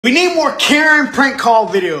We need more Karen prank call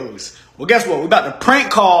videos. Well, guess what? We're about to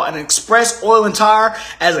prank call an Express Oil and Tire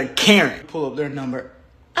as a Karen. Pull up their number.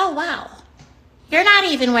 Oh, wow. You're not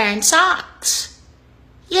even wearing socks.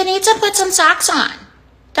 You need to put some socks on.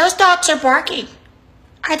 Those dogs are barking.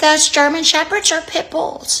 Are those German Shepherds or Pit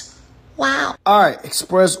Bulls? Wow. All right,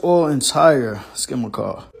 Express Oil and Tire. Let's give them a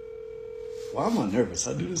call. Why am I nervous?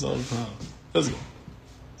 I do this all the time. Let's go.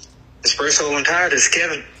 Express Oil and Tire, this is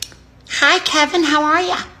Kevin. Hi, Kevin. How are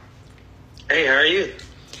ya? Hey, how are you?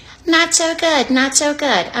 Not so good. Not so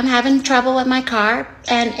good. I'm having trouble with my car,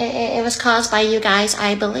 and it was caused by you guys,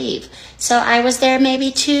 I believe. So I was there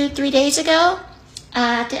maybe 2-3 days ago.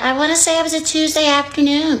 I want to say it was a Tuesday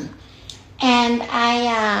afternoon. And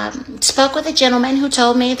I spoke with a gentleman who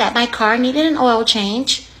told me that my car needed an oil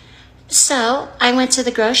change. So I went to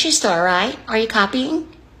the grocery store, right? Are you copying?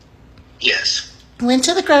 Yes. Went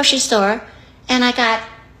to the grocery store, and I got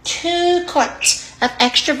 2 quarts of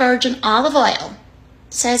extra virgin olive oil.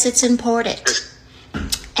 Says it's imported.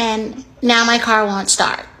 And now my car won't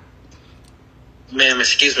start. Ma'am,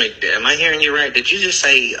 excuse me. Am I hearing you right? Did you just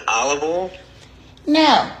say olive oil?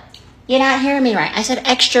 No, you're not hearing me right. I said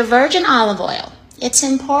extra virgin olive oil. It's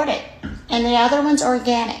imported. And the other one's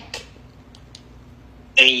organic.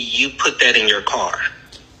 And you put that in your car?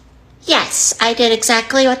 Yes, I did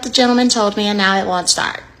exactly what the gentleman told me, and now it won't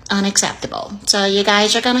start. Unacceptable. So you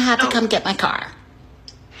guys are going to have to come get my car.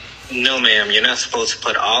 No, ma'am. You're not supposed to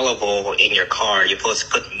put olive oil in your car. You're supposed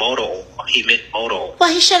to put motor oil. He meant motor oil.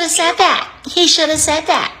 Well, he should have said that. He should have said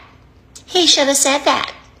that. He should have said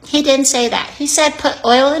that. He didn't say that. He said put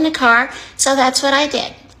oil in the car, so that's what I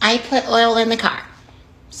did. I put oil in the car.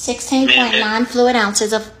 16.9 fluid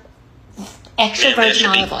ounces of extra virgin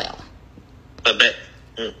olive oil. But,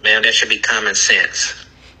 ma'am, that should be common sense.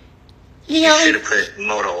 You should have put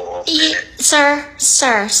motor oil in it. Sir,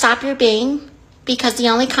 stop your being. Because the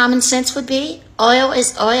only common sense would be oil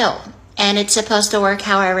is oil. And it's supposed to work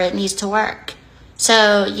however it needs to work.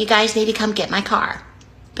 So you guys need to come get my car.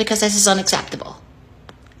 Because this is unacceptable.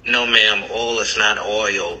 No, ma'am. Oil is not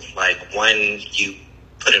oil. Like one you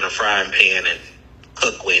put in a frying pan and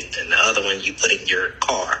cook with, and the other one you put in your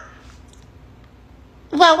car.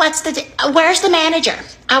 Well, where's the manager?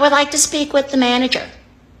 I would like to speak with the manager.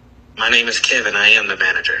 My name is Kevin. I am the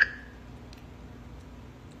manager.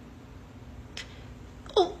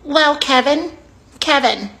 Well, Kevin,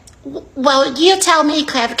 well, you tell me,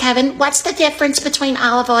 Kevin, what's the difference between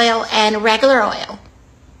olive oil and regular oil?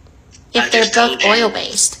 If they're both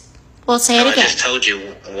oil-based. Well, say it again. I just told you,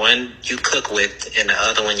 one you cook with and the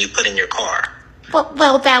other one you put in your car.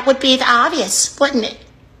 Well, that would be the obvious, wouldn't it?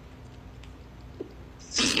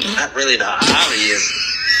 Not really the obvious.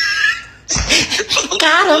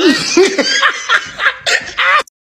 Got him.